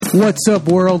What's up,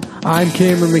 world? I'm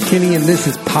Cameron McKinney, and this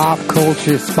is Pop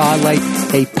Culture Spotlight,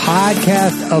 a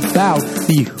podcast about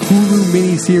the Hulu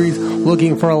miniseries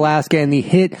Looking for Alaska and the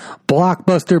hit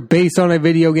blockbuster based on a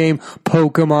video game,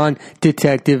 Pokemon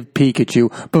Detective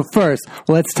Pikachu. But first,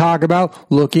 let's talk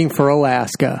about Looking for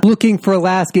Alaska. Looking for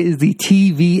Alaska is the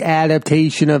TV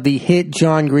adaptation of the hit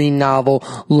John Green novel,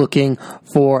 Looking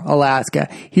for Alaska.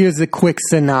 Here's a quick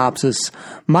synopsis.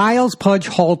 Miles Pudge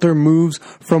Halter moves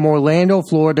from Orlando,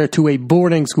 Florida to a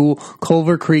boarding school,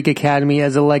 Culver Creek Academy,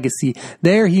 as a legacy.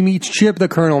 There he meets Chip the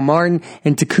Colonel, Martin,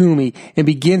 and Takumi, and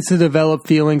begins to develop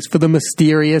feelings for the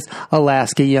mysterious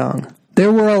Alaska Young.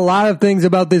 There were a lot of things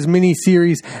about this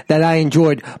miniseries that I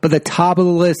enjoyed, but the top of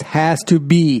the list has to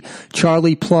be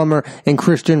Charlie Plummer and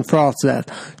Christian Froseth.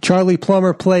 Charlie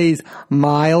Plummer plays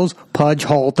Miles Pudge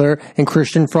Halter, and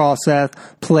Christian Froseth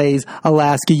plays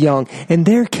Alaska Young, and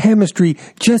their chemistry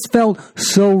just felt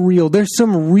so real. There's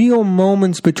some real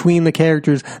moments between the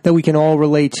characters that we can all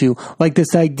relate to, like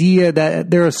this idea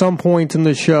that there are some points in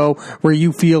the show where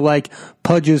you feel like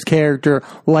Pudge's character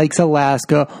likes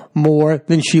Alaska more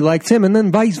than she likes him, and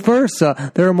then vice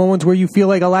versa. There are moments where you feel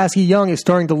like Alaska Young is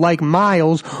starting to like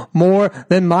Miles more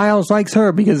than Miles likes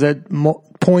her, because at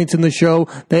points in the show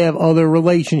they have other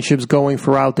relationships going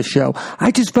throughout the show.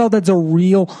 I just felt that's a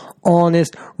real,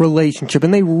 honest relationship,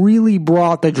 and they really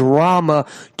brought the drama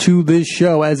to this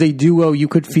show. As a duo, you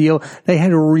could feel they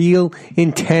had a real,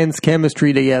 intense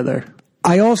chemistry together.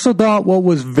 I also thought what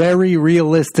was very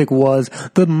realistic was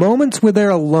the moments where they're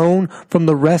alone from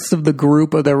the rest of the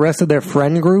group, or the rest of their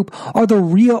friend group, are the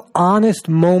real honest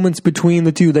moments between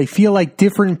the two. They feel like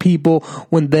different people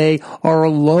when they are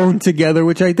alone together,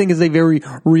 which I think is a very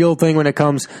real thing when it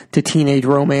comes to teenage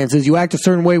romances. You act a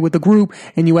certain way with the group,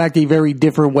 and you act a very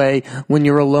different way when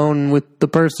you're alone with the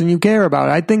person you care about.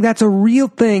 I think that's a real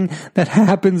thing that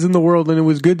happens in the world, and it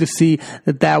was good to see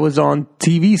that was on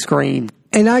TV screen.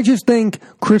 And I just think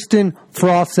Christian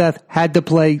Froseth had to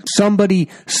play somebody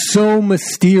so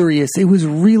mysterious. It was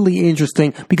really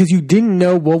interesting because you didn't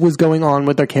know what was going on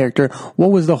with their character,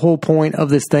 what was the whole point of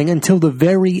this thing, until the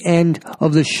very end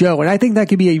of the show. And I think that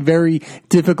could be a very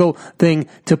difficult thing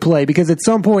to play, because at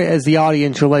some point as the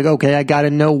audience, you're like, okay, I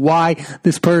gotta know why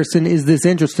this person is this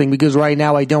interesting, because right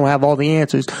now I don't have all the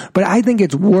answers. But I think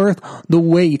it's worth the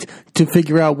wait to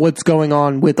figure out what's going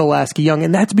on with Alaska Young,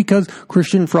 and that's because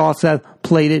Christian Froseth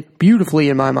played it beautifully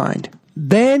in my mind.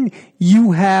 Then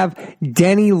you have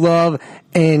Denny Love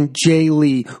and Jay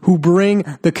Lee, who bring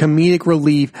the comedic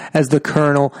relief as the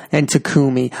Colonel and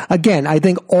Takumi. Again, I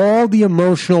think all the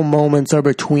emotional moments are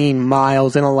between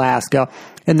Miles and Alaska,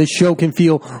 and the show can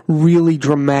feel really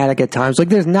dramatic at times. Like,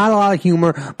 there's not a lot of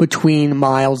humor between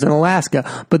Miles and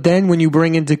Alaska, but then when you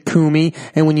bring in Takumi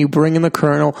and when you bring in the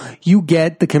Colonel, you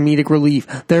get the comedic relief.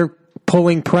 They're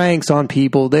pulling pranks on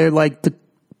people. They're like the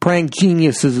prank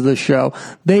geniuses of the show.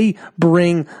 They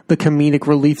bring the comedic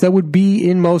relief that would be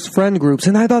in most friend groups,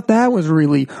 and I thought that was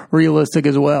really realistic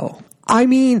as well. I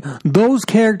mean, those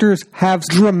characters have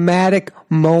dramatic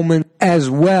moments as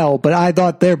well, but I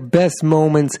thought their best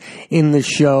moments in the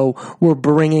show were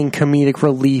bringing comedic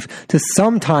relief to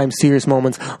sometimes serious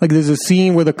moments. Like, there's a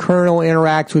scene where the Colonel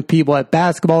interacts with people at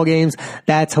basketball games.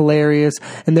 That's hilarious.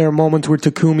 And there are moments where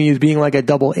Takumi is being like a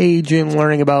double agent,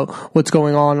 learning about what's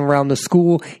going on around the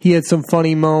school. He had some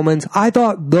funny moments. I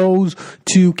thought those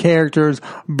two characters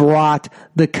brought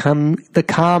the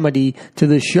comedy to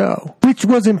the show, which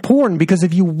was important, because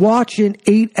if you watch an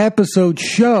 8-episode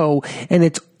show and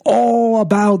it's all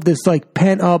about this like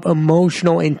pent-up,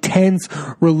 emotional, intense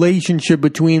relationship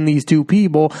between these two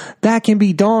people, that can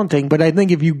be daunting. But I think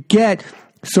if you get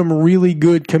some really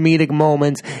good comedic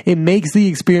moments, it makes the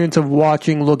experience of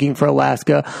watching Looking for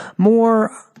Alaska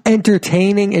more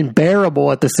entertaining and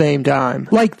bearable at the same time.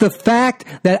 Like the fact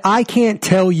that I can't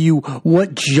tell you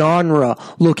what genre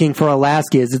Looking for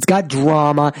Alaska is. It's got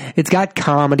drama, it's got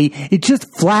comedy, it's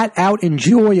just flat out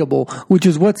enjoyable, which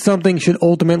is what something should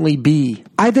ultimately be.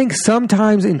 I think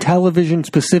sometimes in television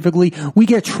specifically, we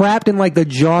get trapped in like the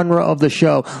genre of the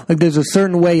show. Like, there's a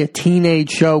certain way a teenage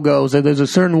show goes, or there's a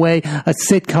certain way a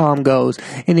sitcom goes.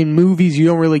 And in movies, you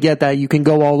don't really get that. You can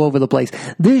go all over the place.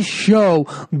 This show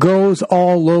goes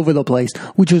all over the place,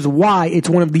 which is why it's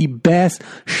one of the best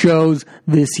shows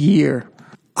this year.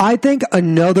 I think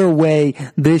another way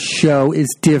this show is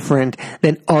different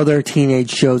than other teenage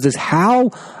shows is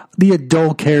how the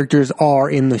adult characters are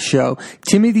in the show.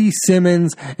 Timothy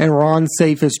Simmons and Ron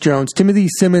Cephas-Jones. Timothy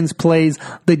Simmons plays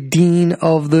the dean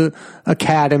of the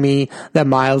academy that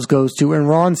Miles goes to, and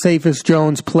Ron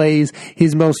Cephas-Jones plays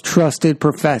his most trusted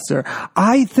professor.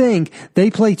 I think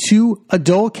they play two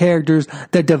adult characters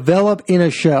that develop in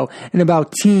a show, and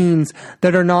about teens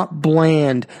that are not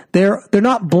bland. They're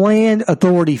not bland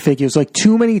authority figures. Like,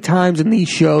 too many times in these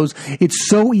shows, it's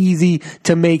so easy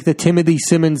to make the Timothy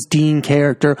Simmons dean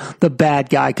character the bad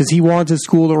guy because he wants his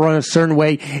school to run a certain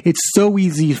way. It's so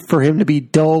easy for him to be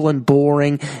dull and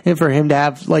boring and for him to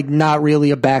have, like, not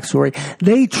really a backstory.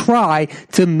 They try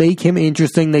to make him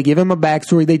interesting. They give him a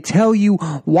backstory. They tell you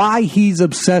why he's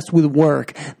obsessed with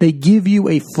work. They give you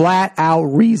a flat out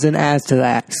reason as to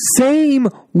that. Same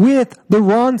with the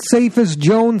Ron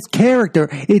Cephas-Jones character.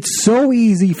 It's so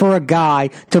easy for a guy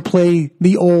to play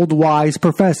the old wise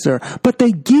professor, but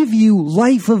they give you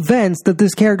life events that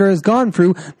this character has gone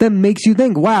through that makes you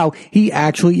think, wow, he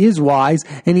actually is wise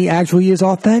and he actually is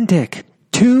authentic.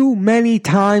 Too many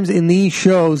times in these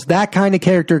shows, that kind of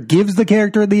character gives the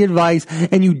character the advice,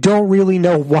 and you don't really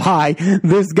know why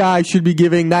this guy should be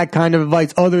giving that kind of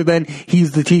advice other than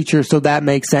he's the teacher, so that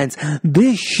makes sense.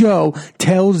 This show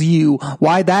tells you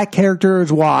why that character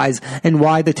is wise and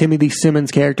why the Timothy Simmons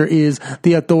character is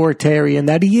the authoritarian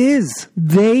that he is.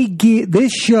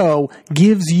 This show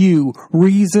gives you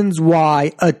reasons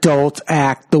why adults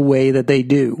act the way that they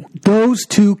do. Those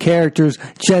two characters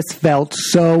just felt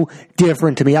so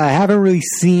different to me. I haven't really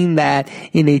seen that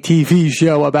in a TV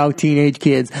show about teenage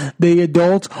kids. The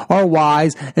adults are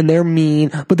wise and they're mean,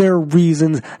 but there are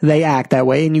reasons they act that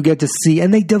way, and you get to see,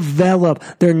 and they develop.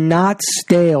 They're not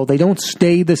stale. They don't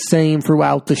stay the same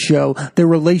throughout the show. Their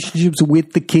relationships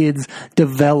with the kids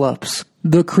develops.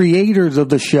 The creators of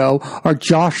the show are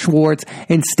Josh Schwartz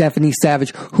and Stephanie Savage,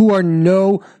 who are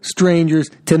no strangers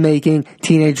to making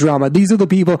teenage drama. These are the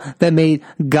people that made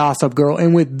Gossip Girl.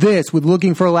 And with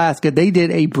Looking for Alaska, they did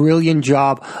a brilliant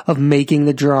job of making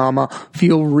the drama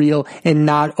feel real and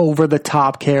not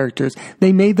over-the-top characters.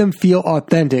 They made them feel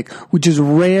authentic, which is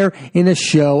rare in a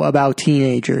show about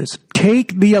teenagers.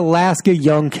 Take the Alaska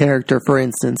Young character, for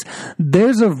instance.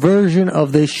 There's a version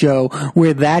of this show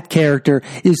where that character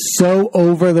is so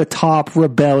over-the-top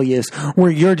rebellious, where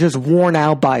you're just worn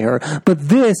out by her. But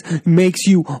this makes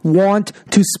you want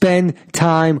to spend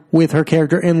time with her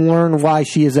character and learn why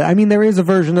she is. I mean, there is a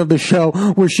version of the show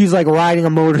where she's like riding a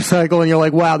motorcycle and you're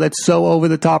like, wow, that's so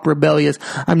over-the-top rebellious.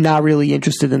 I'm not really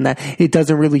interested in that. It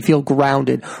doesn't really feel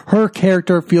grounded. Her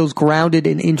character feels grounded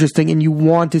and interesting, and you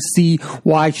want to see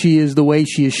why she is the way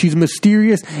she is. She's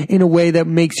mysterious in a way that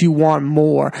makes you want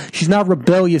more. She's not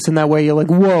rebellious in that way. You're like,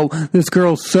 whoa, this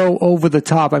girl's so over the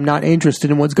top. I'm not interested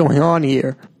in what's going on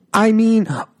here. I mean,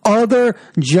 other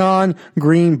John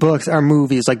Green books are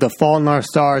movies like The Fault in Our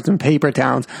Stars and Paper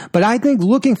Towns, but I think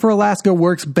Looking for Alaska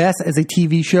works best as a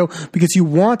TV show because you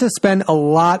want to spend a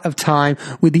lot of time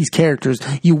with these characters.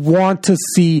 You want to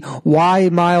see why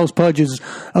Miles Pudge is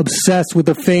obsessed with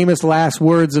the famous last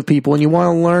words of people, and you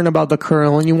want to learn about the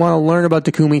Colonel, and you want to learn about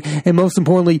Takumi, and most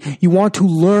importantly, you want to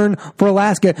learn for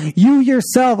Alaska. You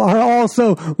yourself are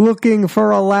also looking for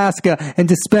Alaska, and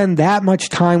to spend that much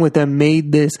time with them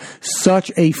made this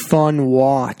such a fun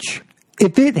watch.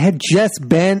 If it had just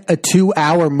been a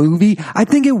 2-hour movie, I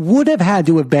think it would have had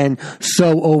to have been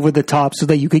so over the top so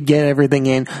that you could get everything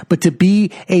in. But to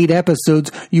be 8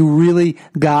 episodes, you really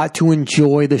got to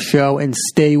enjoy the show and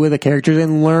stay with the characters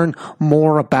and learn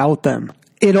more about them.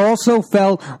 It also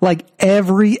felt like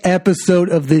every episode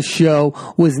of this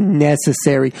show was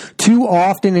necessary. Too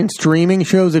often in streaming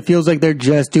shows, it feels like they're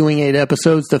just doing 8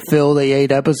 episodes to fill the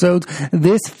 8 episodes.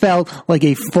 This felt like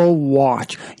a full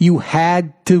watch. You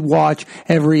had to watch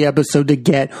every episode to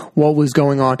get what was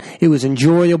going on. It was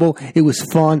enjoyable. It was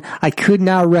fun. I could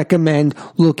not recommend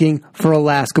Looking for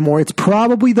Alaska more. It's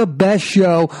probably the best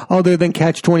show other than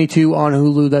Catch-22 on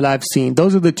Hulu that I've seen.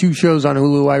 Those are the 2 shows on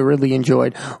Hulu I really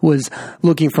enjoyed, was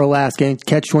Looking for Alaska and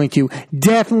Catch-22.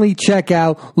 Definitely check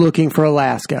out Looking for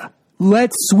Alaska.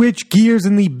 Let's switch gears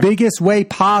in the biggest way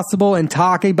possible and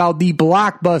talk about the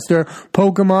blockbuster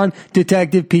Pokemon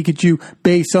Detective Pikachu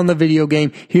based on the video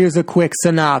game. Here's a quick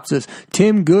synopsis.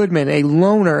 Tim Goodman, a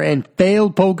loner and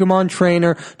failed Pokemon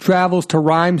trainer, travels to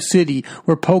Rhyme City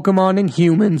where Pokemon and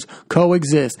humans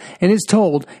coexist and is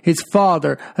told his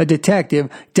father, a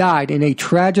detective, died in a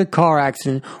tragic car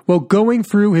accident. While going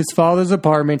through his father's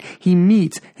apartment, he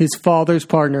meets his father's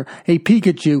partner, a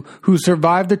Pikachu who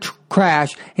survived the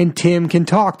crash and Tim can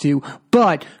talk to,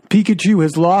 but Pikachu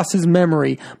has lost his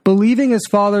memory. Believing his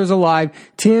father is alive,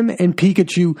 Tim and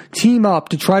Pikachu team up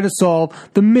to try to solve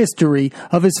the mystery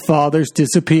of his father's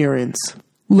disappearance.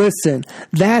 Listen,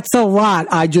 that's a lot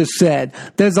I just said.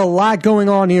 There's a lot going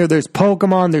on here. There's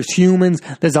Pokemon, there's humans,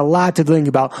 there's a lot to think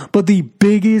about. But the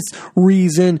biggest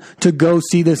reason to go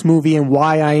see this movie and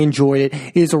why I enjoyed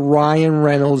it is Ryan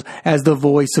Reynolds as the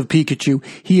voice of Pikachu.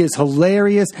 He is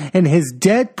hilarious, and his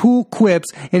Deadpool quips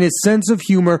and his sense of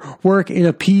humor work in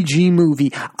a PG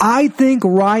movie. I think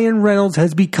Ryan Reynolds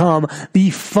has become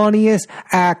the funniest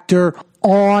actor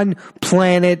on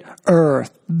planet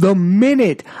Earth. The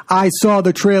minute I saw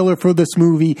the trailer for this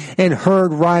movie and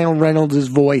heard Ryan Reynolds'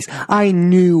 voice, I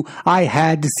knew I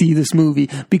had to see this movie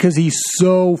because he's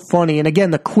so funny. And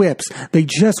again, the quips, they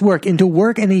just work. And to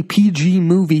work in a PG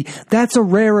movie, that's a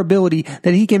rare ability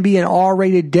that he can be in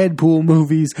R-rated Deadpool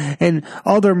movies and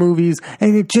other movies.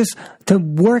 And it just, to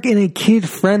work in a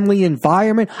kid-friendly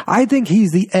environment, I think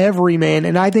he's the everyman,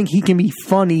 and I think he can be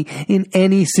funny in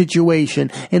any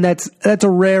situation. And that's a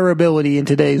rare ability in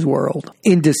today's world.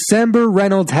 In December,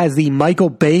 Reynolds has the Michael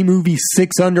Bay movie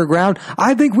 6 Underground.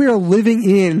 I think we are living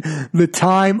in the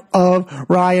time of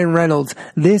Ryan Reynolds.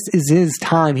 This is his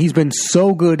time. He's been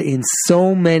so good in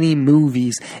so many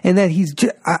movies. And that he's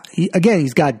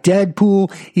got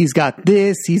Deadpool, he's got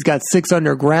this, he's got 6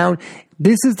 Underground.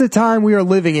 This is the time we are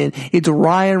living in. It's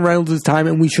Ryan Reynolds' time,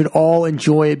 and we should all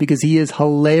enjoy it because he is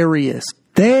hilarious.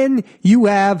 Then you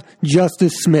have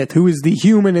Justice Smith, who is the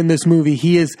human in this movie.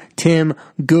 He is Tim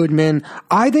Goodman.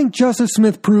 I think Justice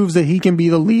Smith proves that he can be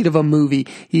the lead of a movie.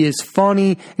 He is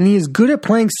funny, and he is good at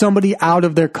playing somebody out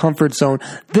of their comfort zone.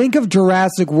 Think of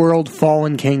Jurassic World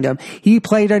Fallen Kingdom. He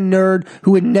played a nerd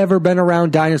who had never been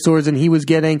around dinosaurs, and he was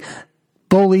getting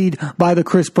bullied by the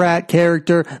Chris Pratt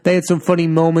character. They had some funny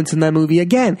moments in that movie.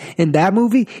 Again, in that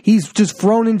movie, he's just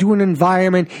thrown into an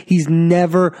environment he's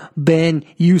never been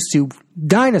used to.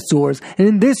 Dinosaurs. And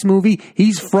in this movie,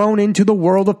 he's thrown into the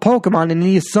world of Pokemon, and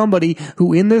he is somebody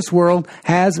who in this world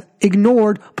has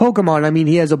ignored Pokemon. I mean,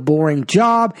 he has a boring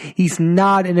job, he's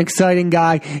not an exciting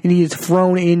guy, and he is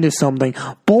thrown into something.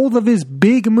 Both of his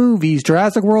big movies,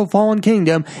 Jurassic World Fallen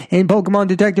Kingdom and Pokemon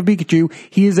Detective Pikachu,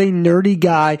 he is a nerdy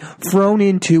guy thrown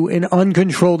into an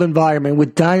uncontrolled environment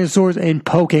with dinosaurs and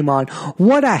Pokemon.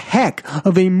 What a heck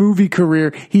of a movie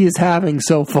career he is having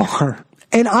so far.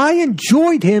 And I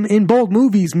enjoyed him in both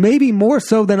movies, maybe more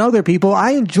so than other people.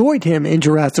 I enjoyed him in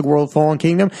Jurassic World Fallen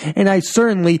Kingdom, and I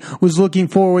certainly was looking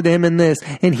forward to him in this,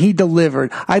 and he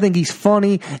delivered. I think he's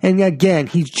funny, and again,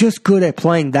 he's just good at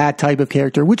playing that type of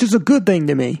character, which is a good thing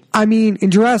to me. I mean,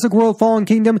 in Jurassic World Fallen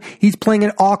Kingdom, he's playing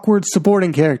an awkward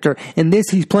supporting character. In this,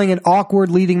 he's playing an awkward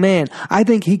leading man. I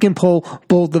think he can pull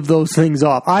both of those things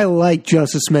off. I like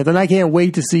Justice Smith, and I can't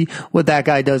wait to see what that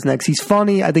guy does next. He's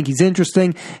funny, I think he's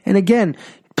interesting, and again,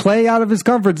 play out of his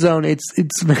comfort zone.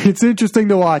 It's interesting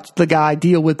to watch the guy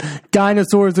deal with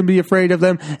dinosaurs and be afraid of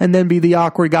them, and then be the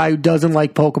awkward guy who doesn't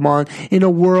like Pokemon in a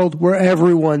world where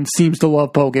everyone seems to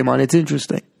love Pokemon. It's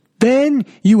interesting. Then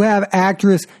you have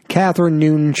actress Catherine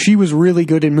Newton. She was really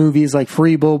good in movies like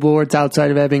Free Billboards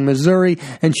Outside of Ebbing, Missouri,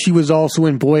 and she was also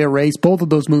in Boy Erased. Both of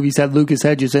those movies had Lucas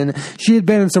Hedges in. She had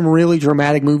been in some really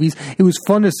dramatic movies. It was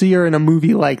fun to see her in a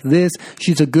movie like this.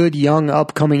 She's a good, young,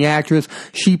 upcoming actress.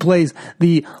 She plays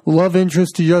the love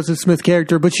interest to Justice Smith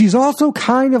character, but she's also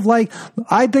kind of like,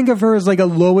 I think of her as like a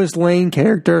Lois Lane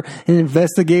character, an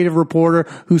investigative reporter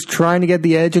who's trying to get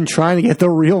the edge and trying to get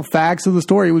the real facts of the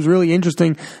story. It was really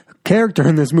interesting character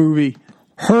in this movie.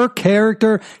 Her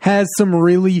character has some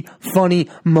really funny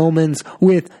moments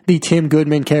with the Tim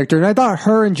Goodman character, and I thought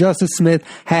her and Justice Smith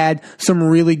had some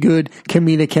really good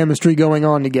comedic chemistry going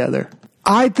on together.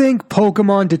 I think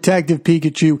Pokemon Detective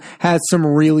Pikachu has some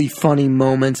really funny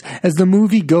moments as the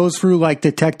movie goes through like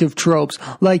detective tropes,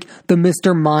 like the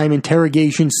Mr. Mime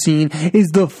interrogation scene is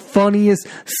the funniest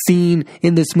scene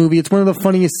in this movie. It's one of the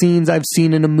funniest scenes I've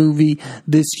seen in a movie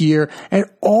this year. And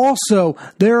also,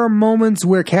 there are moments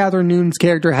where Catherine Newton's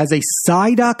character has a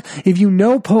Psyduck. If you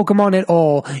know Pokemon at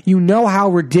all, you know how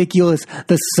ridiculous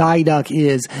the Psyduck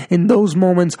is. And those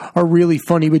moments are really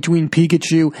funny between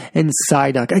Pikachu and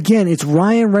Psyduck. Again, it's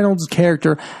Ryan Reynolds'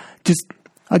 character,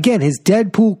 again, his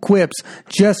Deadpool quips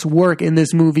just work in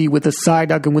this movie with the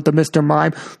Psyduck and with the Mr.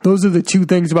 Mime. Those are the two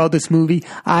things about this movie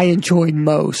I enjoyed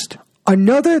most.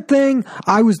 Another thing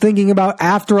I was thinking about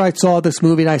after I saw this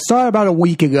movie, and I saw it about a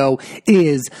week ago,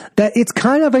 is that it's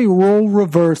kind of a role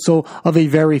reversal of a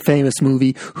very famous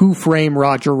movie, Who Framed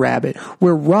Roger Rabbit,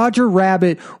 where Roger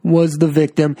Rabbit was the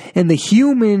victim and the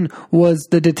human was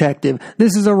the detective.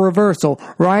 This is a reversal.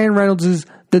 Ryan Reynolds is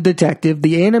the detective,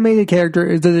 the animated character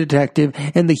is the detective,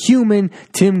 and the human,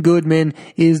 Tim Goodman,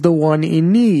 is the one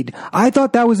in need. I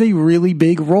thought that was a really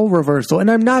big role reversal,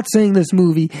 and I'm not saying this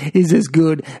movie is as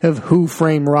good as Who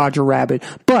Framed Roger Rabbit,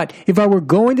 but if I were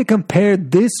going to compare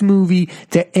this movie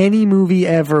to any movie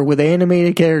ever with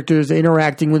animated characters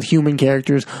interacting with human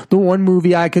characters, the one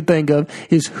movie I could think of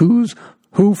is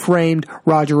Who Framed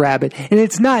Roger Rabbit, and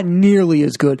it's not nearly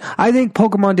as good. I think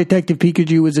Pokemon Detective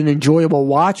Pikachu is an enjoyable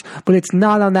watch, but it's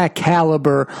not on that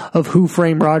caliber of Who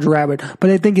Framed Roger Rabbit, but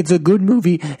I think it's a good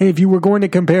movie, and if you were going to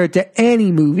compare it to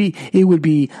any movie, it would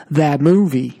be that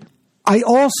movie. I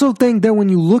also think that when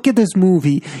you look at this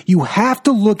movie, you have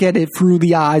to look at it through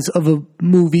the eyes of a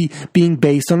movie being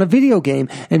based on a video game.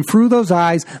 And through those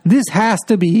eyes, this has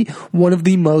to be one of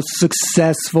the most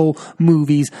successful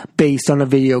movies based on a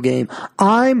video game.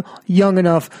 I'm young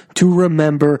enough to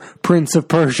remember Prince of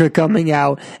Persia coming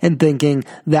out and thinking,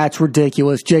 that's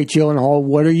ridiculous. Jake Gyllenhaal,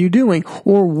 what are you doing?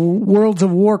 Or Worlds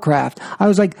of Warcraft. I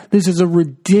was like, this is a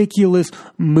ridiculous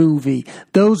movie.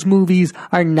 Those movies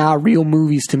are not real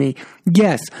movies to me.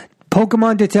 Yes,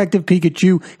 Pokemon Detective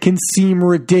Pikachu can seem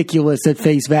ridiculous at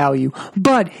face value,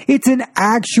 but it's an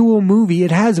actual movie.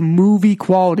 It has movie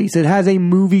qualities. It has a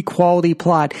movie quality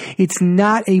plot. It's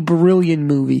not a brilliant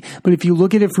movie, but if you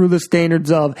look at it through the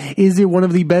standards of, is it one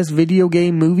of the best video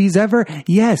game movies ever?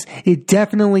 Yes, it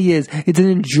definitely is. It's an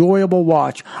enjoyable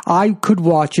watch. I could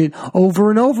watch it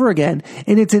over and over again,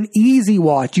 and it's an easy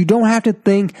watch. You don't have to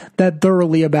think that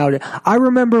thoroughly about it. I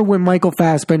remember when Michael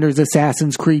Fassbender's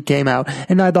Assassin's Creed came out,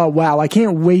 and I thought, wow, I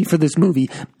can't wait for this movie.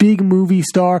 Big movie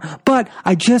star. But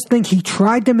I just think he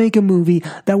tried to make a movie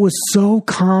that was so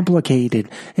complicated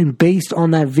and based on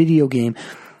that video game.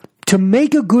 To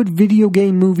make a good video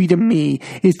game movie to me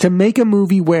is to make a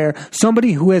movie where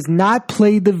somebody who has not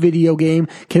played the video game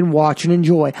can watch and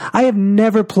enjoy. I have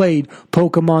never played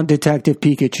Pokemon Detective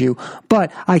Pikachu,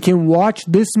 but I can watch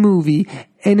this movie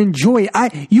and enjoy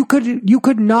it. You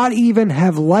could not even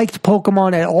have liked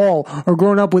Pokemon at all or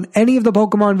grown up with any of the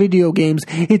Pokemon video games.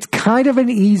 It's kind of an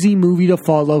easy movie to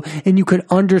follow, and you could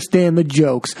understand the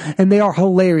jokes, and they are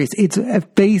hilarious. It's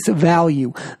at face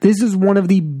value. This is one of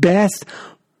the best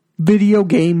video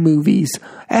game movies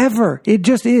ever. It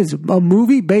just is a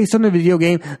movie based on a video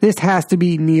game. This has to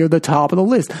be near the top of the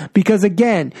list because,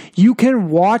 again, you can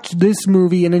watch this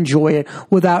movie and enjoy it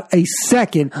without a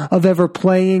second of ever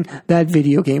playing that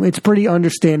video game. It's a pretty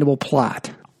understandable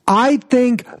plot. I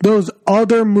think those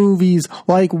other movies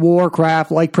like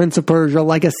Warcraft, like Prince of Persia,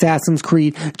 like Assassin's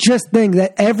Creed, just think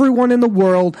that everyone in the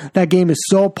world, that game is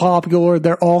so popular,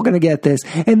 they're all going to get this.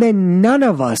 And then none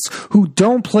of us who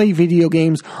don't play video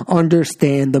games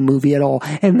understand the movie at all.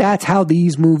 And that's how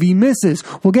these movie misses.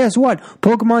 Well, guess what?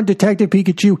 Pokemon Detective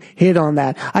Pikachu hit on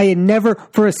that. I had never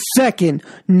for a second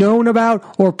known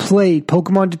about or played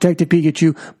Pokemon Detective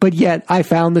Pikachu, but yet I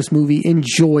found this movie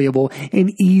enjoyable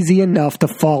and easy enough to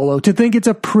follow. To think it's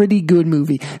a pretty good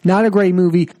movie. Not a great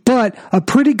movie, but a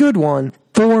pretty good one.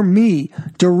 For me,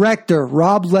 director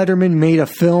Rob Letterman made a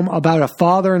film about a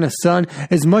father and a son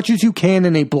as much as you can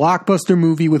in a blockbuster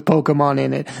movie with Pokemon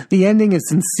in it. The ending is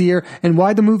sincere, and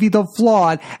why the movie, though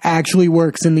flawed, actually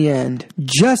works in the end.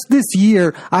 Just this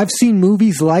year, I've seen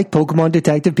movies like Pokemon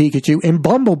Detective Pikachu and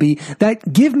Bumblebee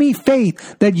that give me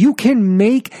faith that you can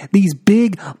make these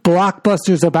big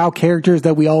blockbusters about characters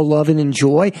that we all love and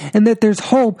enjoy, and that there's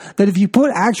hope that if you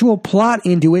put actual plot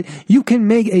into it, you can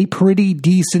make a pretty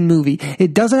decent movie.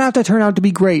 It doesn't have to turn out to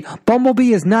be great.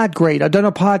 Bumblebee is not great. I've done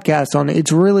a podcast on it.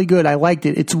 It's really good. I liked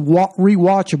it. It's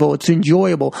rewatchable. It's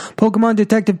enjoyable. Pokemon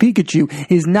Detective Pikachu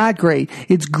is not great.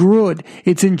 It's good.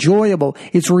 It's enjoyable.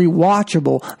 It's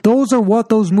rewatchable. Those are what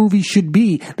those movies should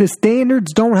be. The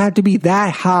standards don't have to be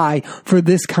that high for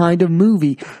this kind of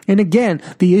movie. And again,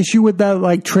 the issue with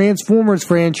the Transformers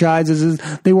franchises is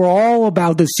they were all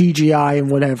about the CGI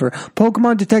and whatever.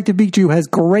 Pokemon Detective Pikachu has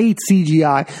great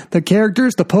CGI. The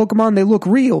characters, the Pokemon, they look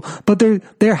real, but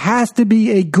there has to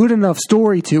be a good enough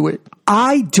story to it.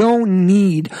 I don't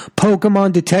need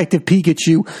Pokemon Detective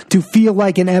Pikachu to feel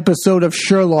like an episode of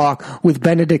Sherlock with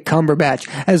Benedict Cumberbatch.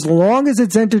 As long as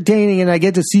it's entertaining and I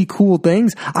get to see cool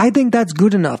things, I think that's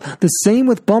good enough. The same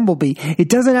with Bumblebee. It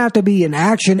doesn't have to be an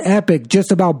action epic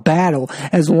just about battle.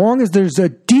 As long as there's a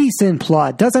decent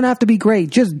plot, doesn't have to be great,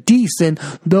 just decent,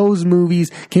 those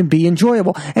movies can be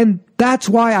enjoyable. And that's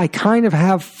why I kind of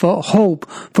have hope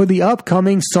for the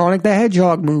upcoming Sonic the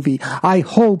Hedgehog movie. I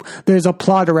hope there's a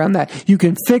plot around that. You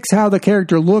can fix how the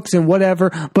character looks and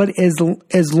whatever, but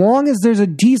as long as there's a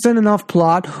decent enough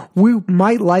plot, we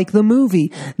might like the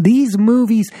movie. These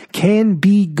movies can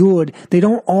be good. They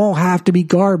don't all have to be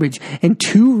garbage. And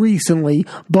too recently,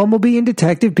 Bumblebee and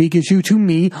Detective Pikachu, to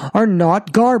me, are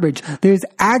not garbage. There's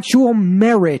actual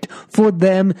merit for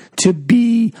them to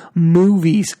be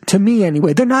movies. To me,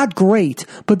 anyway. They're not great,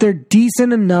 but they're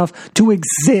decent enough to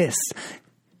exist.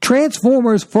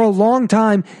 Transformers, for a long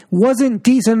time, wasn't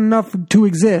decent enough to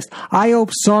exist. I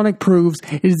hope Sonic proves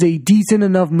it is a decent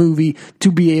enough movie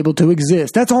to be able to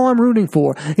exist. That's all I'm rooting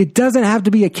for. It doesn't have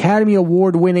to be Academy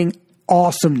Award winning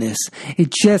awesomeness.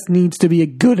 It just needs to be a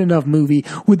good enough movie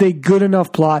with a good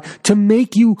enough plot to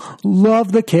make you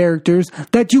love the characters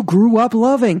that you grew up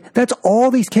loving. That's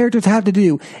all these characters have to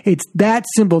do. It's that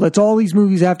simple. That's all these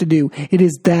movies have to do. It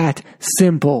is that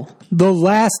simple. The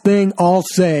last thing I'll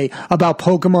say about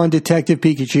Pokemon Detective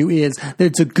Pikachu is that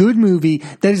it's a good movie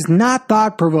that is not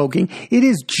thought-provoking. It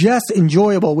is just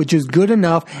enjoyable, which is good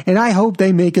enough, and I hope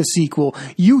they make a sequel.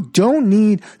 You don't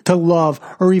need to love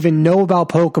or even know about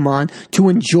Pokemon to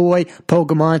enjoy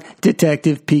Pokemon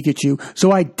Detective Pikachu.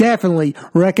 So I definitely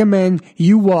recommend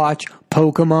you watch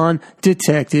Pokemon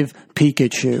Detective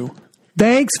Pikachu.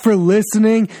 Thanks for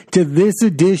listening to this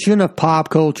edition of Pop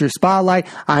Culture Spotlight.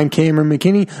 I'm Cameron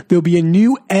McKinney. There'll be a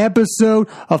new episode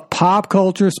of Pop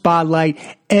Culture Spotlight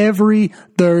every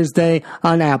Thursday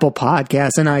on Apple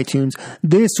Podcasts and iTunes.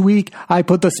 This week, I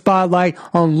put the spotlight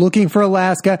on Looking for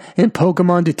Alaska and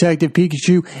Pokemon Detective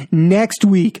Pikachu. Next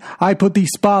week, I put the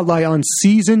spotlight on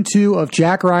Season 2 of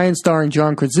Jack Ryan starring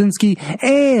John Krasinski,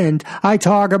 and I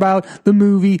talk about the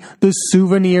movie The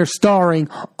Souvenir starring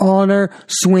Honor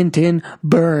Swinton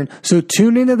Byrne. So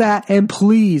tune into that and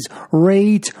please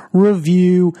rate,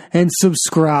 review, and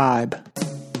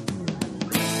subscribe.